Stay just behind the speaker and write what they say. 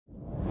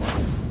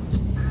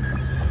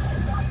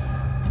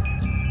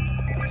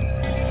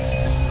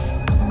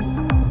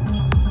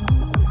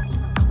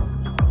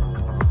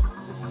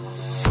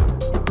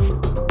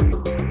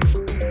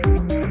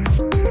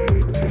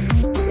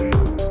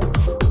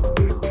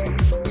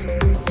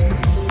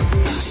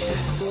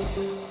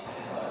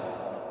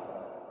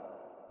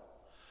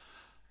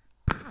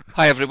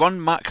Hi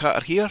everyone, Matt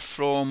Carter here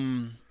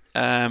from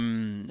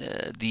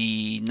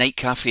the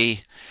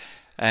Nightcafe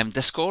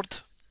Discord.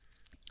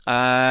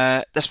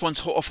 This one's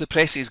hot off the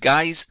presses,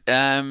 guys.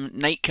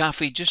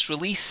 Nightcafe just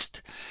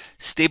released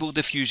Stable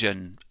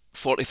Diffusion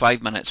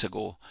 45 minutes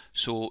ago.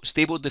 So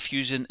Stable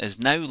Diffusion is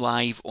now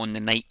live on the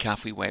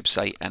Nightcafe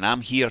website, and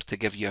I'm here to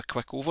give you a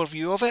quick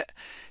overview of it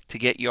to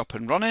get you up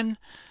and running.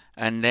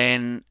 And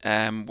then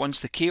once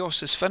the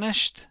chaos is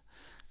finished,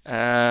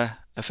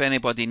 if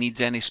anybody needs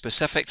any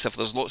specifics, if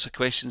there's lots of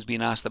questions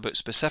being asked about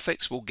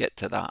specifics, we'll get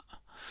to that.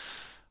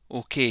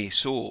 Okay,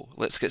 so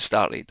let's get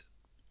started.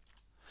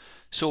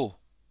 So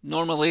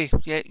normally,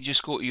 yeah, you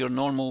just go to your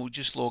normal,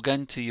 just log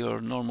into your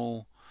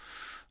normal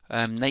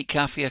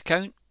Nightcafe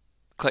account,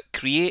 click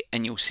create,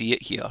 and you'll see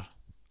it here.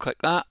 Click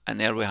that, and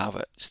there we have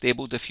it,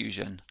 Stable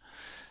Diffusion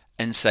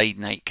inside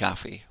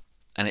Nightcafe.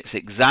 And it's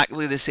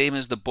exactly the same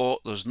as the bot,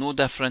 there's no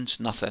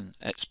difference, nothing,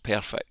 it's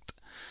perfect.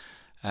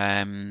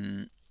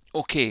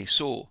 Okay,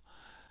 so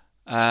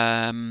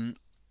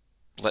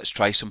let's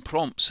try some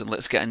prompts and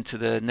let's get into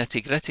the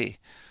nitty gritty.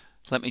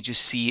 Let me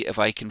just see if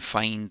I can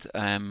find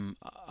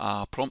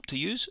a prompt to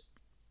use.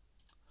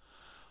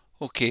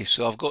 Okay,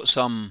 so I've got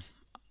some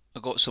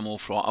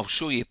over. I'll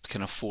show you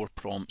kind of 4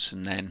 prompts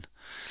and then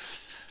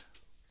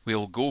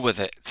we'll go with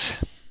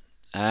it.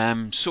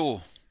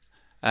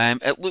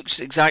 It looks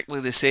exactly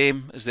the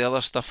same as the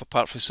other stuff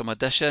apart from some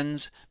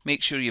additions.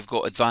 Make sure you've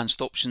got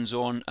advanced options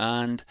on,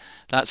 and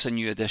that's a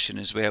new addition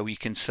as well. You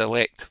can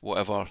select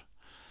whatever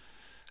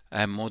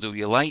model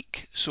you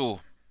like.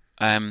 So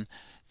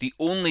the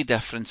only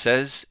difference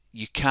is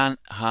you can't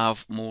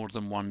have more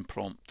than one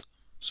prompt.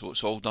 So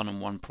it's all done in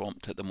one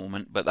prompt at the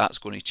moment, but that's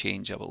going to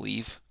change, I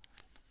believe.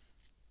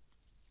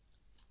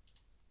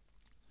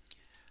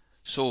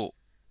 So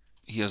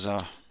here's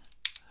a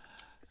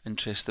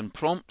interesting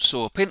prompt.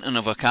 So a painting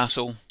of a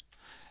castle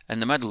in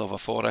the middle of a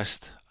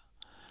forest,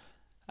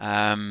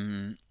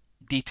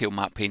 detail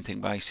map painting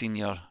by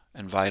senior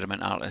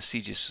environment artist,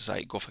 CG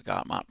Society, Gothic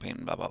art map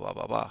painting, blah blah blah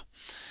blah blah.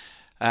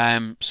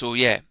 So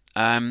yeah,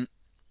 I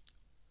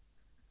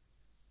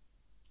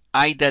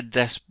did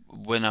this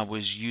when I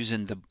was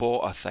using the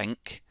bot, I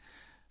think,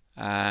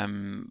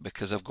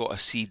 because I've got a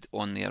seed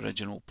on the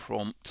original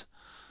prompt.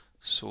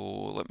 So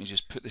let me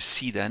just put the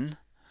seed in.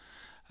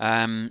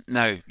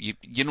 Now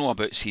you know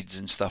about seeds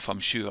and stuff,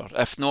 I'm sure.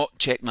 If not,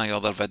 check my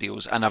other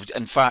videos, and I've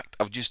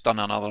just done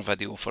another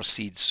video for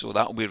seeds, so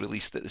that will be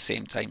released at the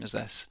same time as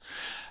this.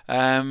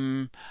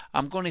 I'm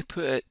going to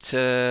put it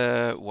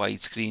to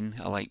widescreen.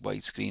 I like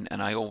widescreen,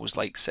 and I always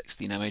like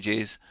 16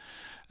 images.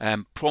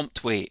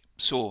 Prompt weight.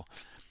 So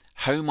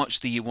how much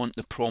do you want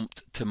the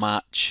prompt to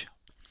match?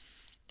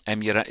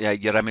 Your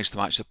image to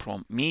match the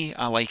prompt. Me,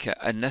 I like it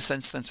in this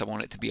instance, I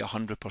want it to be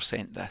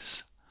 100%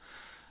 this.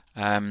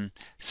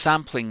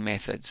 Sampling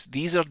methods.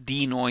 These are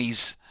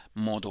denoise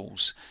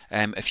models.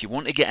 If you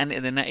want to get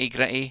into the nitty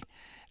gritty,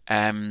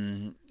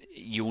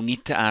 you'll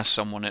need to ask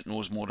someone that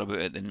knows more about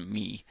it than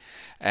me.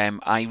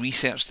 I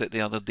researched it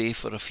the other day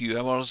for a few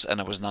hours and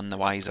I was none the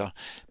wiser.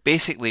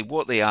 Basically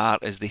what they are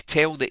is they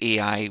tell the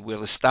AI where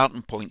the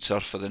starting points are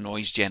for the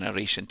noise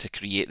generation to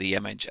create the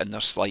image, and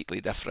they're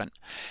slightly different.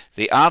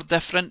 They are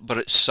different, but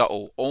it's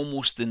subtle,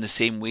 almost in the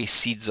same way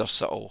seeds are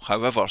subtle.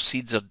 However,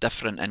 seeds are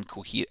different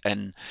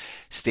in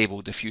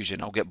Stable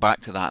Diffusion. I'll get back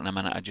to that in a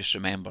minute, I just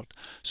remembered.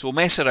 So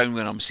mess around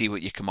with them, see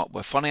what you come up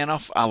with. Funny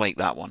enough, I like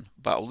that one,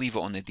 but I'll leave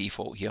it on the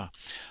default here.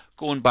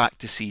 Going back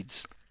to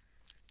seeds.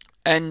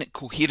 In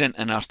coherent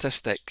and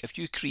artistic,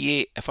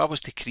 if I was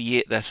to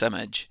create this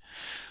image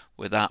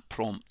with that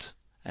prompt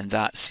and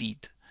that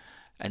seed,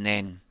 and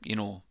then, you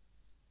know,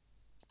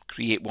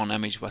 create one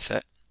image with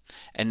it,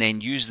 and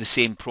then use the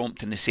same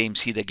prompt and the same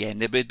seed again,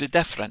 they would be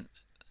different.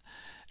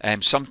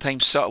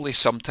 Sometimes subtly,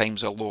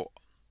 sometimes a lot.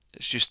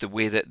 It's just the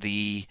way that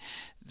the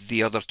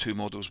other 2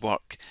 models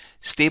work.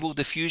 Stable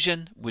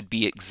Diffusion would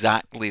be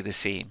exactly the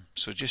same.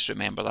 So just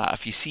remember that.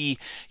 If you see,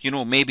 you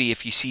know, maybe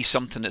if you see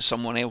something that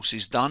someone else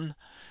has done,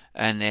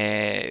 and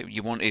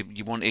you want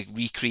to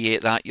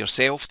recreate that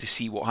yourself to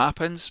see what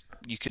happens,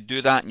 you could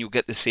do that and you'll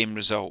get the same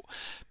result.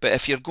 But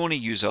if you're going to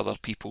use other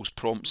people's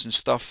prompts and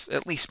stuff,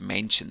 at least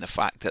mention the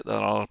fact that there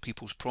are other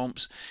people's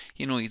prompts.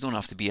 You know, you don't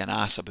have to be an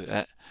ass about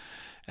it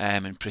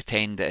and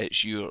pretend that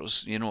it's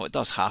yours. You know, it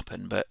does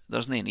happen, but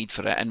there's no need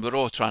for it, and we're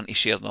all trying to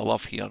share the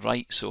love here,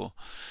 right? So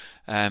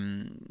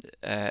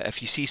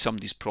if you see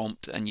somebody's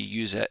prompt and you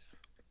use it,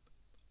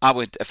 I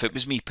would, if it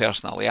was me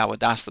personally, I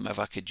would ask them if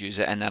I could use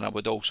it, and then I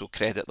would also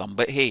credit them.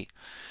 But hey,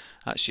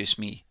 that's just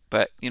me.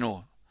 But, you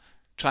know,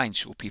 try and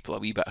show people a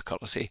wee bit of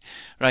courtesy.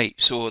 Right,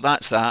 so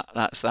that's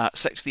that.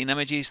 16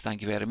 images,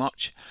 thank you very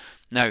much.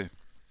 Now,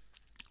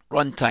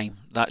 runtime,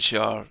 that's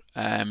your,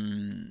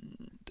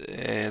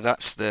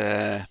 that's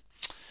the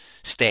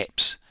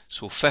steps.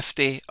 So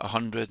 50,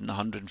 100 and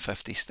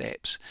 150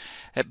 steps.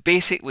 It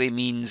basically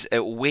means it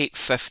will wait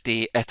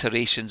 50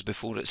 iterations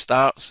before it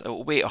starts. It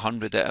will wait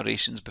 100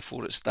 iterations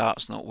before it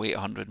starts, not wait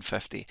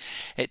 150.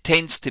 It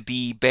tends to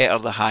be better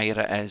the higher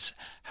it is.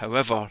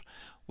 However,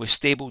 with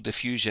Stable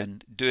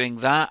Diffusion, doing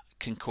that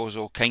can cause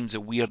all kinds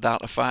of weird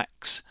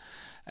artifacts.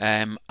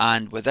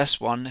 and with this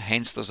one,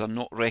 hence there's a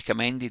not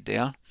recommended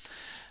there,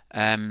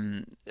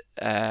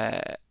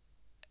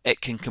 it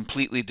can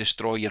completely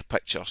destroy your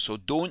picture. So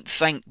don't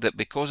think that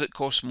because it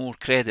costs more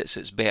credits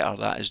it's better.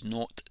 That is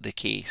not the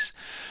case.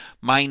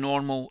 My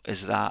normal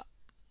is that.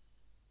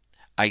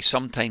 I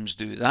sometimes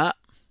do that,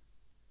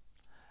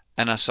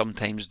 and I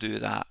sometimes do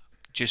that,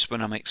 just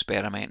when I'm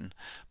experimenting.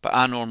 But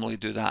I normally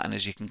do that, and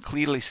as you can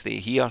clearly see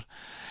here,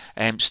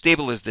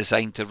 Stable is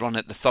designed to run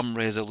at the thumb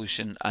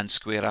resolution and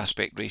square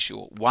aspect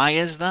ratio. Why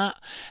is that?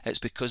 It's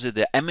because of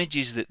the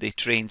images that they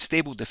trained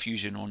Stable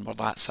Diffusion on were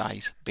that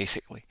size,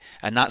 basically.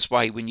 And that's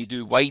why when you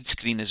do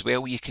widescreen as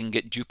well, you can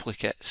get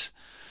duplicates,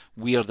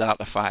 weird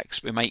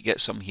artifacts. We might get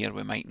some here,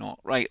 we might not.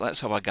 Right,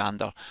 let's have a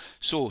gander.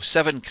 So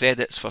 7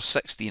 credits for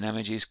 16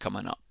 images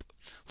coming up.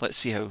 Let's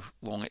see how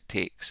long it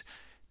takes.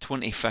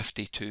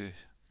 2052.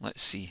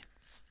 Let's see.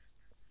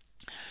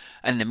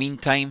 In the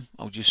meantime,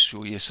 I'll just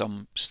show you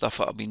some stuff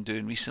that I've been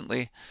doing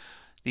recently.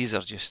 These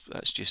are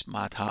it's just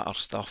Mad Hatter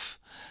stuff.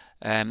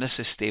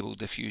 This is Stable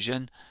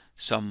Diffusion,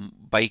 some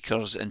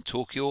bikers in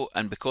Tokyo,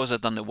 and because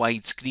I've done the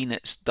widescreen,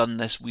 it's done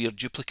this weird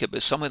duplicate,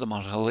 but some of them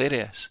are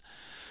hilarious.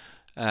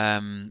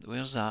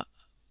 Where's that?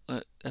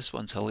 This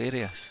one's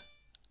hilarious.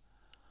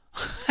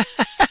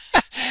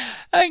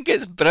 I think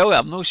it's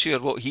brilliant. I'm not sure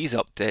what he's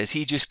up to.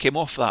 He just came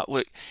off that.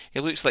 Look,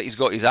 he looks like he's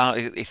got his arm.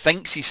 He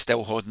thinks he's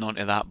still holding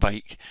onto that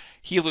bike.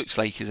 He looks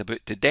like he's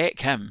about to deck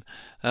him.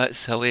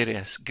 That's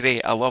hilarious.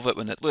 Great. I love it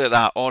when it. Look at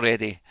that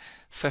already.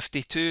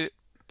 52.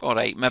 All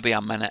right, maybe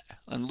a minute.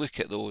 And look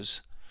at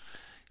those.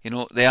 You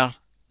know, there.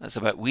 That's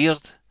a bit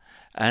weird.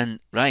 And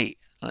right,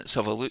 let's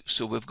have a look.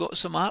 So we've got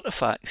some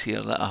artifacts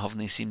here that I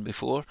haven't seen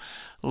before.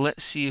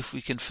 Let's see if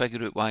we can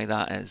figure out why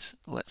that is.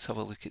 Let's have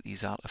a look at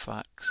these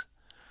artifacts.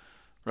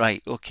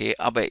 Right, okay,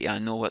 I bet you I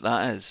know what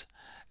that is.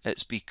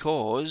 It's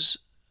because,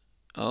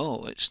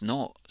 oh, it's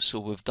not. So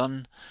we've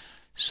done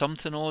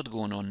something odd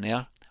going on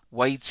there.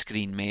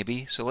 Widescreen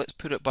maybe. So let's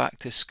put it back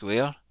to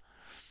square.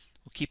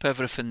 We'll keep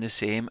everything the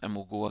same and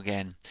we'll go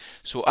again.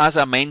 So as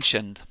I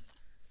mentioned,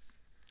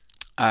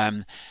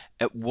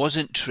 it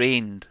wasn't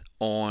trained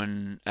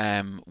on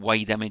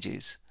wide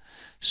images.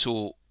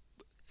 So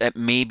it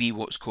may be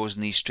what's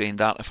causing these trained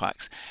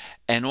artifacts.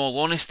 In all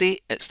honesty,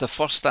 it's the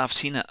first I've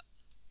seen it.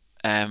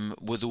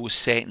 With those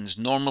settings.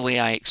 Normally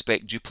I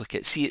expect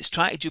duplicate. See, it's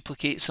trying to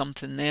duplicate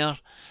something there,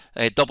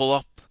 double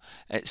up.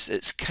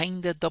 It's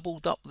kind of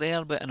doubled up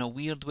there, but in a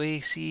weird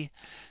way, see?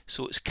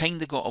 So it's kind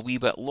of got a wee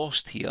bit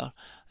lost here.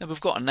 And we've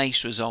got a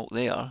nice result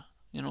there.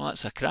 You know,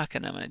 that's a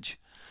cracking image.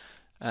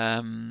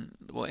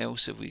 What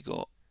else have we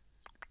got?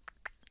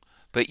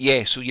 But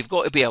yeah, so you've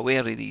got to be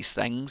aware of these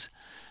things,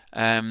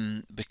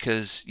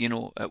 because, you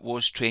know, it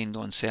was trained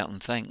on certain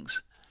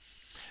things.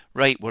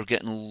 Right, we're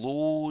getting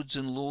loads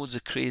and loads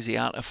of crazy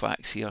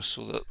artifacts here,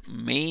 so that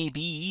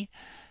maybe,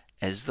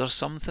 is there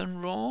something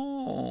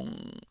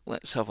wrong?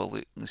 Let's have a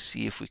look and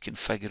see if we can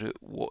figure out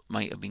what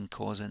might have been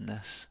causing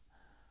this.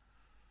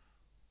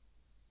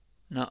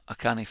 No, I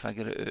can't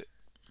figure it out.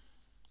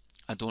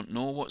 I don't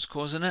know what's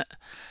causing it,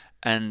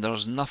 and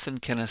there's nothing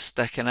kind of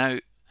sticking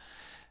out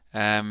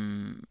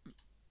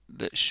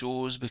that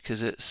shows,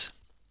 because it's...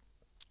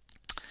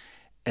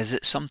 Is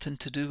it something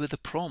to do with the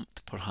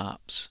prompt,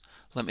 perhaps?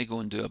 Let me go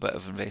and do a bit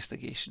of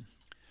investigation.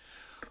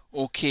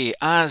 Okay,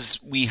 as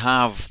we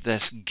have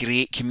this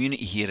great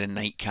community here in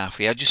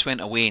Nightcafe, I just went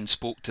away and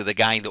spoke to the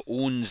guy that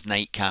owns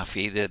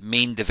Nightcafe, the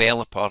main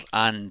developer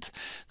and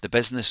the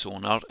business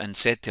owner, and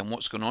said to him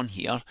what's going on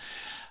here,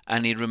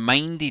 and he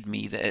reminded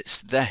me that it's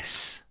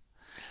this.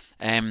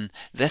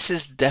 This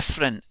is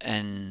different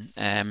in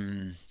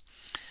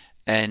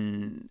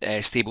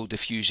Stable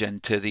Diffusion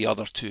to the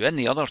other two. In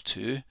the other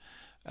two,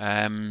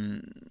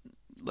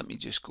 let me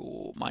just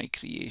go my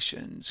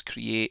creations,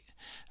 create.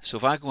 So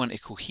if I go into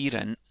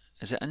coherent,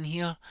 is it in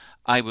here?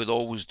 I would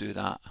always do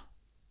that,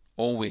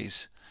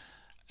 always.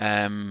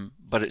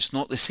 But it's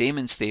not the same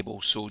in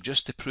Stable. So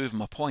just to prove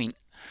my point,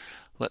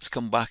 let's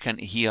come back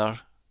into here,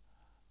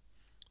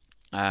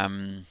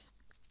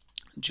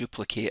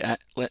 duplicate it.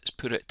 Let's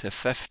put it to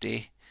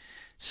 50,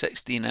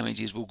 16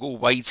 images. We'll go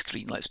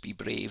widescreen. Let's be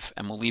brave,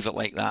 and we'll leave it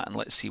like that, and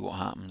let's see what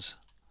happens.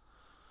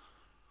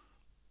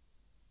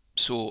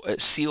 So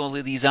see all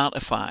of these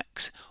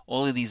artifacts.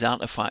 All of these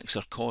artifacts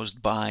are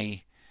caused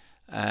by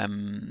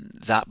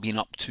that being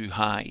up too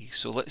high.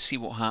 So let's see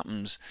what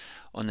happens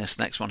on this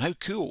next one. How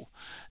cool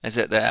is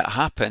it that it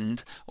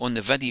happened on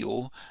the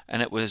video,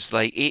 and it was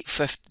like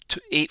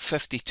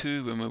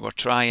 8:52 when we were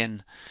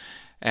trying,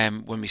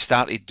 when we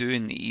started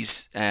doing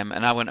these, and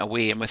I went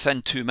away, and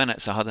within 2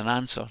 minutes I had an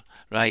answer.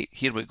 Right,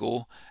 here we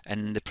go,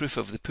 and the proof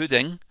of the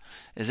pudding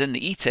is in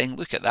the eating.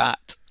 Look at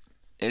that.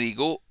 There you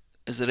go.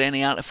 Is there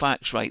any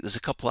artifacts? Right, there's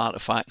a couple of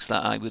artifacts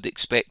that I would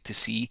expect to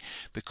see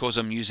because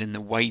I'm using the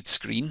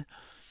widescreen.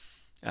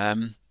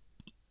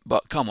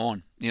 But come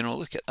on, you know,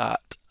 look at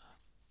that.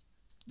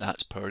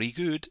 That's pretty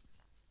good.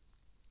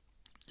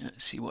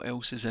 Let's see what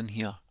else is in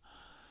here.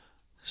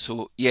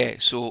 So, yeah,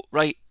 so,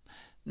 right,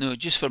 no,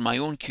 just for my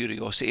own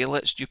curiosity,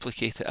 let's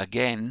duplicate it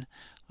again.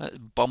 Let's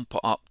bump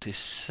it up to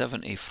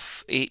 70,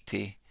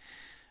 80.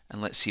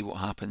 and let's see what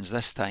happens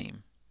this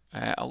time.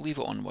 I'll leave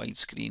it on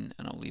widescreen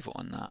and I'll leave it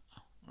on that.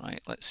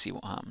 Right, let's see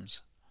what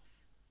happens.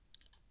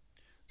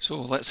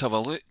 So let's have a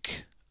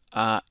look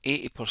at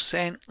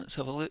 80%. Let's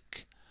have a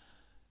look.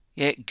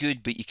 Yeah,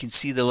 good, but you can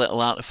see the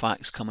little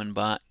artifacts coming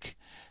back.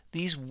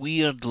 These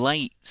weird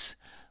lights,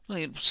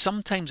 well,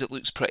 sometimes it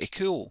looks pretty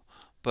cool,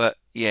 but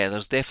yeah,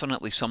 there's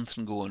definitely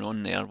something going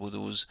on there with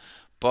those.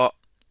 But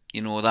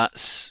you know,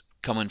 that's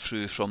coming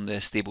through from the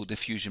Stable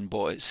Diffusion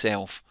bot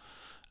itself.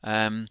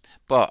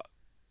 But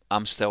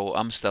I'm still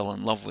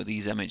in love with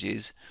these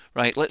images.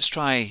 Right, let's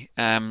try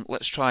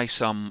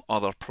some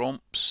other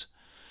prompts.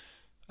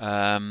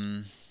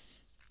 Did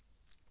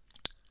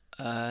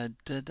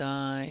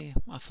I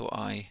thought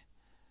I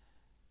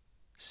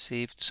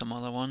saved some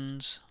other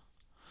ones.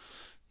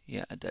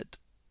 Yeah, I did.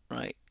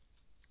 Right.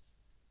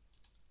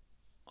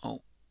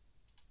 Oh,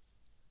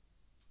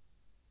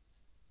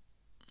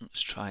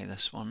 let's try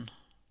this one.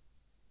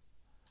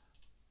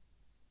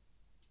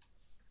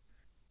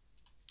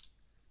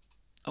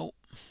 Oh,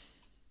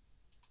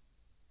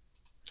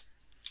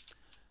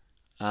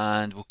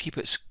 and we'll keep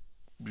it.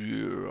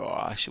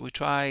 Shall we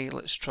try?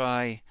 Let's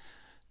try.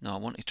 No, I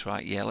want to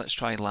try. Yeah, let's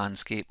try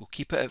landscape. We'll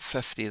keep it at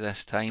 50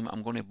 this time.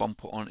 I'm going to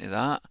bump it onto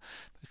that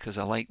because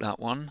I like that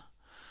one.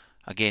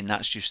 Again,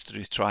 that's just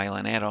through trial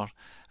and error.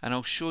 And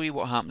I'll show you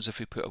what happens if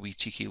we put a wee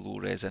cheeky low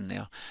res in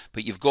there.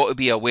 But you've got to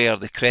be aware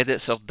the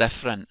credits are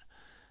different.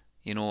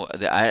 You know,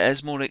 it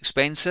is more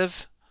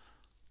expensive.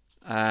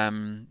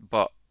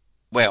 But,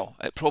 well,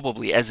 it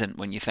probably isn't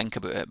when you think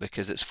about it,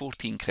 because it's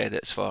 14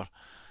 credits for,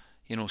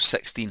 you know,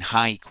 16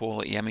 high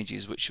quality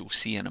images, which you'll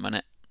see in a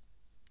minute.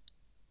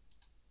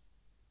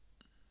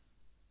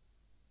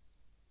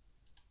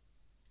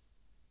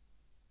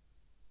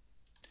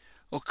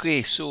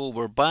 Okay, so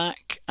we're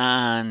back,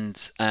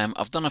 and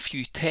I've done a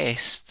few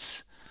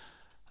tests.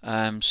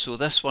 So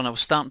this one, I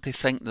was starting to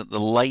think that the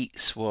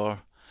lights were,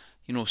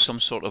 you know, some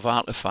sort of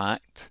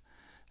artifact,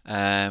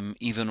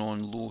 even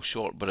on low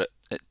short, but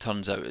it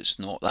turns out it's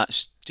not.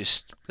 That's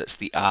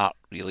the art,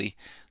 really.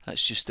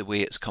 That's just the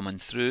way it's coming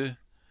through.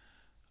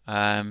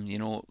 You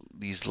know,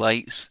 these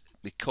lights,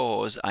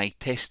 because I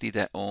tested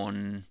it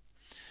on,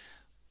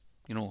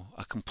 you know,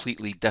 a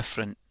completely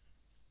different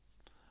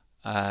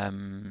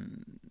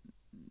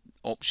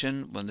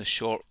option when the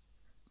short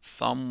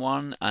thumb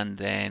one, and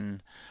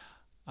then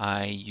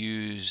I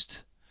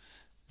used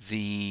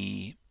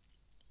the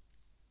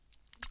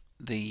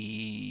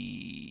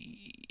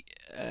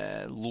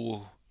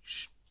low.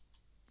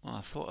 Well,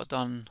 I thought I'd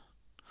done.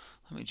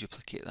 Let me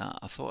duplicate that.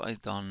 I thought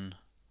I'd done.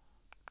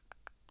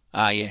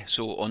 Yeah.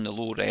 So on the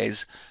low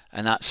res,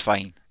 and that's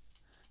fine.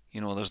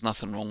 You know, there's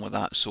nothing wrong with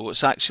that. So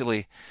it's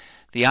actually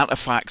the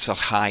artifacts are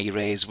high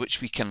res, which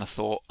we kind of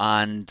thought,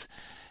 and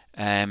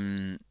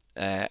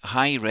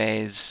high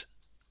res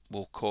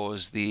will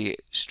cause the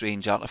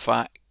strange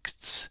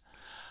artifacts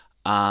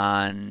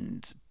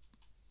and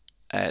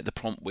the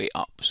prompt weight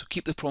up. So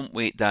keep the prompt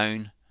weight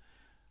down,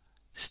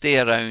 stay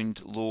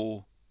around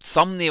low.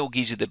 Thumbnail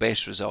gives you the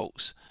best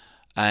results,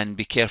 and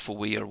be careful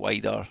with your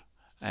wider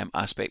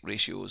aspect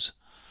ratios.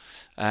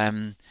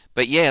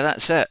 But yeah,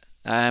 that's it.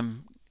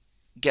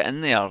 Get in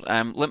there.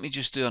 Let me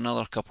just do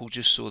another couple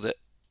just so that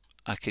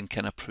I can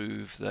kind of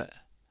prove that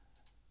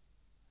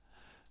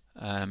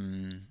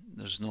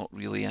there's not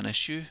really an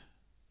issue.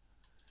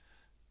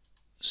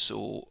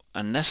 So,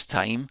 and this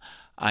time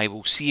I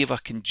will see if I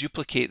can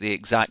duplicate the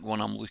exact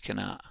one I'm looking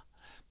at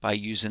by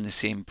using the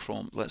same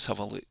prompt. Let's have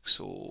a look.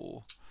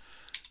 So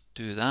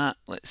do that.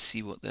 Let's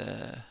see what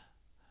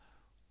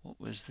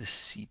was the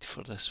seed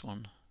for this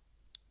one.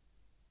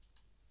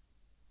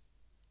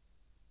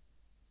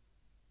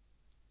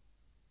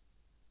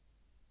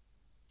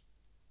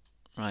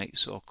 Right,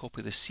 so I'll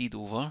copy the seed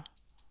over,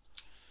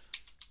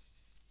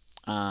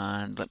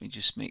 and let me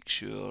just make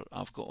sure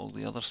I've got all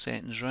the other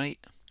settings right.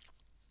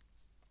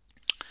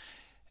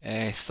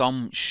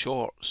 Thumb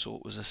short, so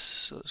it was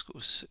so let's go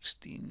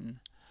 16.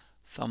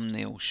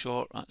 Thumbnail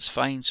short, that's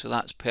fine, so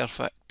that's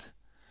perfect.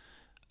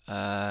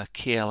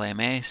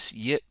 KLMS,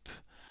 yep,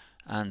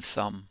 and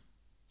thumb.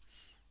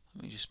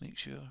 Let me just make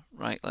sure.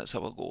 Right, let's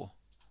have a go.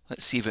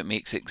 Let's see if it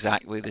makes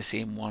exactly the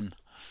same one.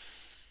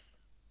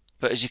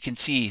 But as you can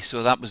see,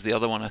 so that was the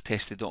other one I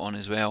tested it on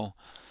as well.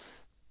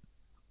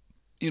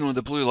 You know,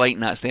 the blue light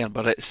and that's there,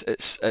 but it's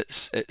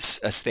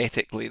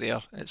aesthetically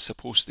there. It's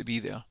supposed to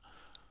be there.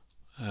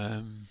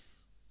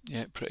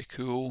 Yeah, pretty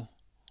cool.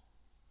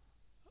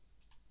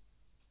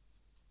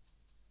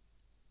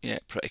 Yeah,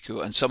 pretty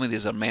cool. And some of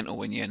these are mental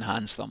when you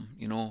enhance them.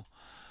 You know,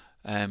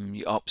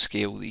 you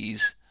upscale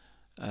these.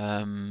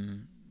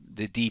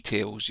 The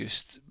details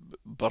just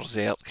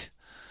berserk.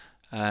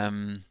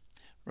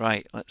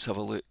 Right, let's have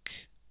a look.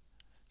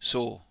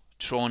 So,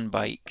 Tron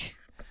bike.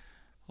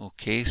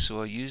 Okay,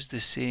 so I used the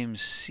same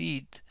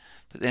seed,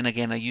 but then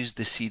again I used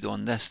the seed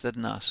on this,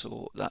 didn't I?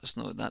 So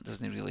that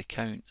doesn't really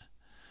count.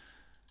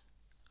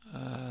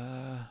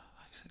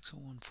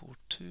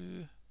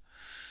 60142.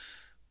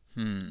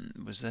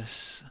 Was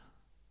this?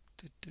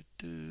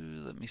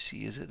 Let me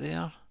see, is it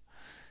there?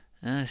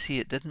 See,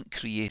 it didn't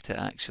create it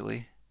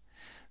actually.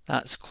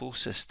 That's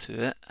closest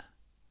to it,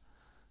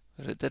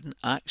 but it didn't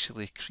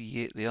actually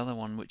create the other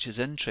one, which is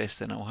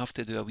interesting. I'll have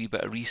to do a wee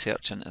bit of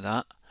research into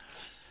that,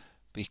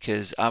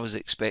 because I was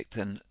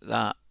expecting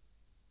that.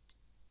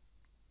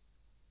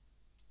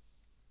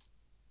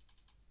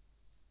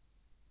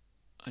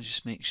 I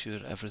just make sure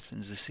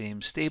everything's the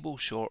same. Stable,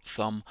 short,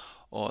 thumb.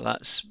 Oh,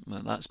 that's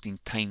been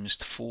times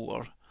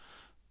 4,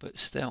 but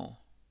still.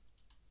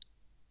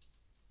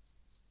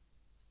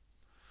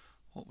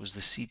 What was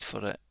the seed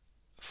for it?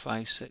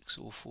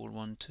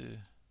 560412.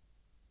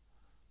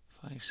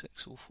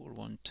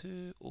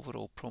 560412.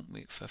 Overall prompt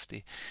weight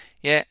 50.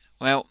 Yeah,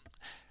 well,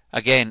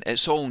 again,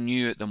 it's all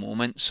new at the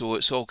moment, so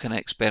it's all kind of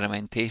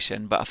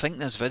experimentation, but I think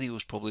this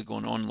video's probably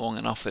going on long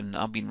enough and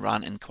I've been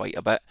ranting quite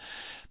a bit.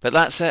 But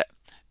that's it.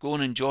 Go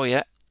and enjoy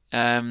it.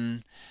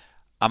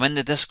 I'm in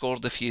the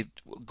Discord if you've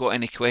got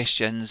any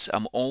questions.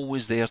 I'm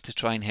always there to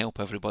try and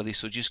help everybody,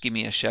 so just give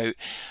me a shout.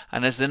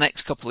 And as the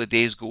next couple of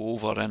days go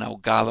over, and I'll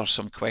gather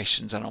some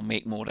questions and I'll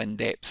make more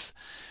in-depth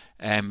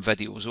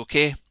videos,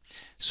 okay?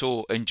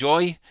 So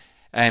enjoy.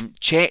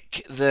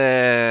 Check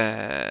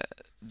the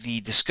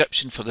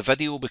description for the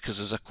video, because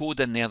there's a code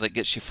in there that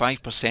gets you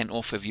 5%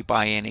 off if you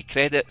buy any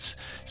credits.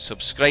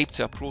 Subscribe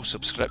to a pro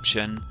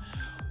subscription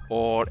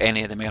or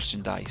any of the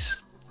merchandise.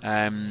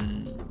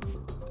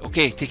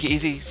 Okay, take it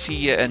easy. See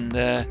you in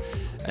the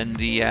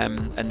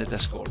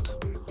Discord.